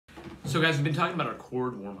So guys, we've been talking about our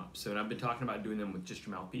chord warm-ups, and I've been talking about doing them with just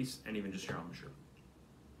your mouthpiece and even just your embouchure.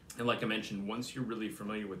 And like I mentioned, once you're really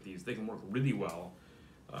familiar with these, they can work really well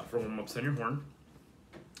for warm-ups on your horn.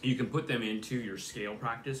 You can put them into your scale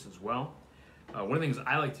practice as well. One of the things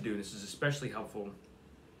I like to do, and this is especially helpful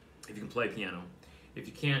if you can play piano. If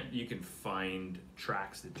you can't, you can find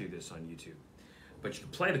tracks that do this on YouTube. But you can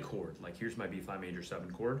play the chord, like here's my B flat major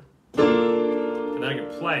 7 chord. And then I can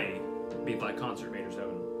play B flat concert major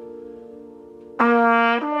 7.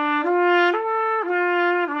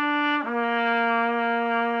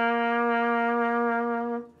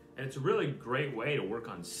 And it's a really great way to work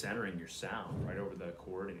on centering your sound right over the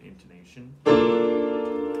chord and intonation.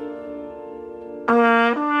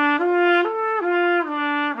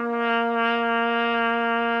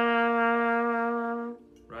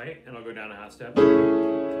 Right? And I'll go down a half step.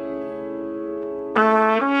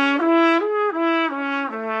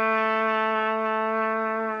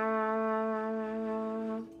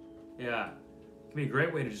 Yeah, it can be a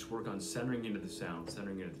great way to just work on centering into the sound,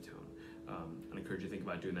 centering into the tone. I encourage you to think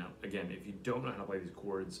about doing that. Again, if you don't know how to play these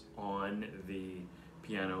chords on the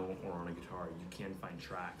piano or on a guitar, you can find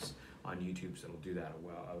tracks on YouTube that'll do that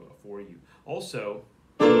well for you. Also,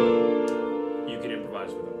 you can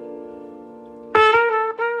improvise with them.